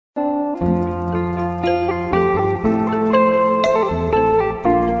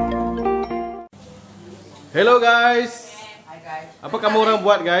Hello guys. Hai guys. Apa kamu orang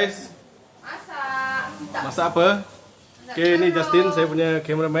buat guys? Masak. Masak apa? Oke, ini Justin, saya punya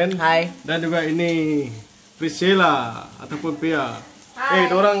cameraman. Hai. Dan juga ini Priscilla ataupun Pia. Hai.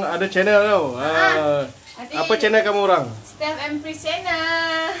 Orang ada channel tau. Apa channel kamu orang? Steff&Priss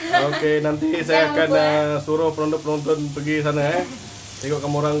channel. Oke, nanti saya akan suruh penonton pergi sana tengok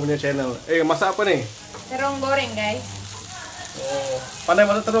kamu orang punya channel. Masak apa nih? Terong goreng guys. Oh, pandai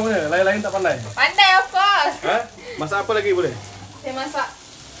masak terong ni? Lain-lain tak pandai? Pandai of course. Masak apa lagi boleh? Saya masak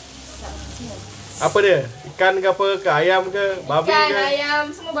Apa dia? Ikan ke apa? Ke ayam ke? Babi ikan, ke? ayam,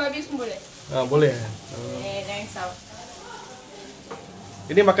 semua babi semua boleh. Boleh. Jangan risau.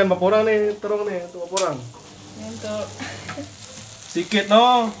 Ini makan berapa orang ni terong ni? Untuk berapa orang? Untuk Sikit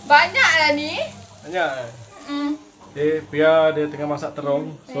no. banyak lah ni. Banyak. Pia dia tengah masak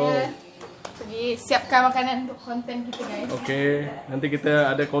terong. So pergi siapkan makanan untuk konten kita guys. okey, nanti kita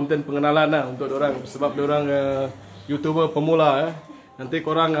ada konten pengenalan lah untuk diorang sebab diorang YouTuber pemula Nanti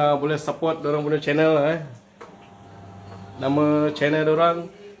korang boleh support diorang punya channel Nama channel diorang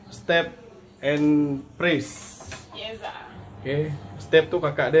Steff&Priss. Yes ah. Okey, Steff tu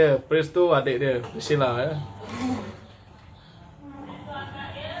kakak dia, Priss tu adik dia, Priscilla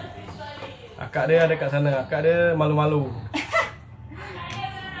Akak dia ada kat sana, akak dia malu-malu.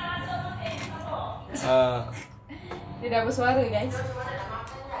 Dia dah bersuara guys.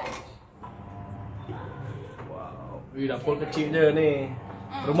 Wow, dapur kecil je ni.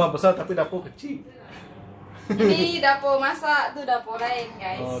 Rumah besar tapi dapur kecil. Ini dapur masak, tu dapur lain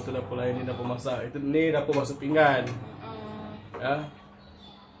guys. Oh, tu dapur lain, ni dapur masak. Itu ni dapur masuk pinggan. Ya.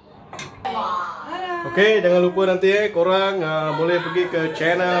 Okey, jangan lupa nanti korang boleh pergi ke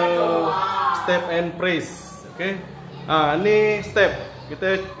channel Steff&Priss. Okey. Ni Steff.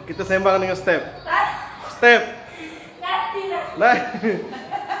 Kita sembang dengan Steff. Steff. Nah.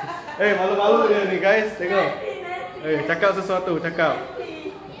 Malu-malu dia ni guys, tengok. Cakap sesuatu, cakap.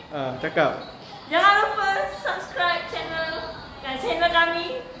 Cakap. Jangan lupa subscribe channel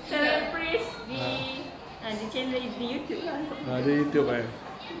kami Steff&Priss di channel di YouTube lah. Di YouTube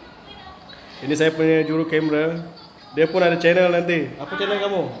Ini saya punya juru kamera. Dia pun ada channel nanti. Apa channel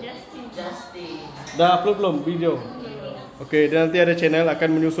kamu? Justin. Dah upload belum video? Okey, dia nanti ada channel akan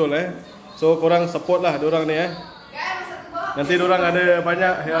menyusul So korang support lah diorang ni Nanti diorang ada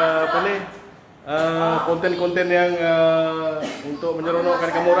banyak konten-konten yang untuk menyeronokkan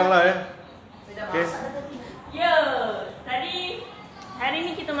kamu orang lah Okey. Ya, tadi hari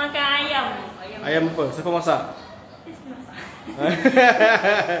ni kita makan ayam. Ayam apa? Siapa masak?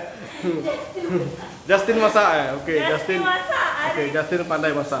 Justin masak Okey, Justin masak. Okey, Justin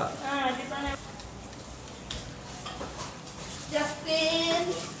pandai masak. Dia pandai. Justin.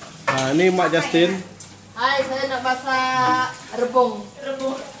 Ni Mak Justin. Hai, saya nak masak rebung.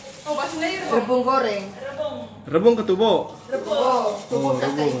 Rebung. Oh, bahasa Melayu rebung goreng. Rebung. Rebung ke tubuk? Rebung. Tubuk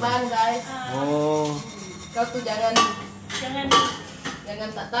kat rebung. Iman guys. Kau tu jangan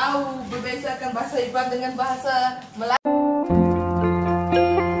tak tahu berbezakan bahasa Iban dengan bahasa Melayu.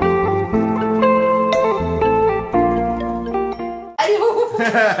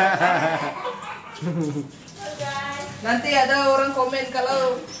 Nanti ada orang komen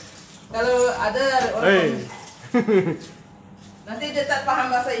kalau ada orang komen. Nanti dia tak faham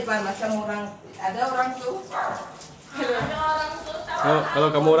bahasa Iban macam ada orang tu. Kalau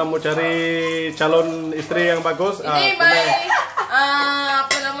kamu orang mau cari calon isteri yang bagus, ini baik.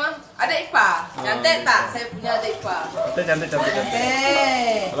 Apa nama? Ada ipar. Cantik tak? Saya punya ada ipar. Cantik.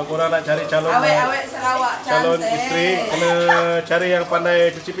 Kalau korang nak cari calon awet Sarawak calon cantik. isteri, kena cari yang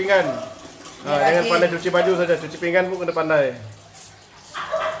pandai cuci pinggan. Jangan pandai cuci baju saja, cuci pinggan pun kena pandai.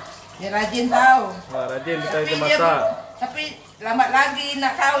 Dia rajin tahu. Rajin kita masak. Tapi lambat lagi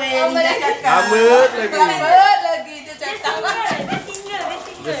nak kahwin. Dia cakap. Lambat lagi dia cakap. Dia single.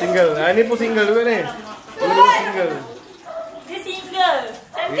 Dia single. Ini pun single juga ni. Dua single. Dia single.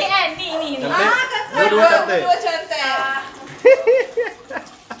 Cantik kan? Ni. Cantik. Dua cantik. Dua cantik.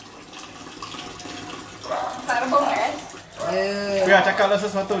 Tak rebung Pia cakaplah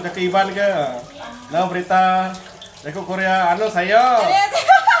sesuatu, cakap Iban ke? Nah berita Rekod Korea, saya.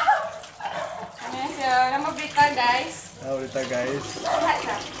 Nama berita guys. Berita guys. Sehat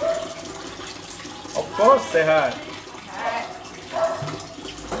tak? Of course sehat.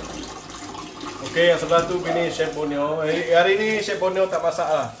 Okey, yang sebelah tu bini Chef Borneo. Hari ni Chef Borneo tak masak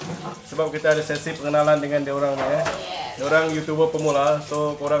lah. Sebab kita ada sesi pengenalan dengan dia orang ni Dia orang YouTuber pemula,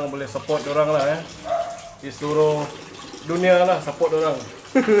 so korang boleh support dia orang lah di seluruh dunia lah, support dia orang.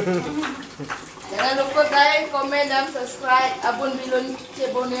 Jangan lupa like, komen dan subscribe Abun Bilun Chef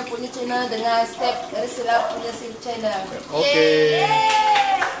Borneo punya channel dengan Steff&Priss punya channel. Okey.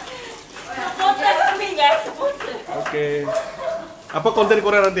 Supporter kami Yes, betul. Oke. Apa konten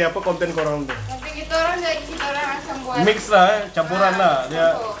korang nanti? Apa konten korang nanti? Nanti kita orang akan buat Mix lah, campuran lah. Dia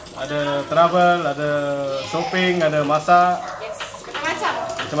ada travel, ada shopping, ada masak, yes, macam-macam.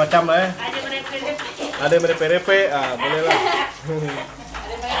 macam-macam lah Ada merepek-repek. Ada merepe-repe, boleh lah.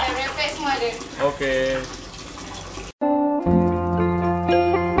 Ada banyak repek semua ada. Oke.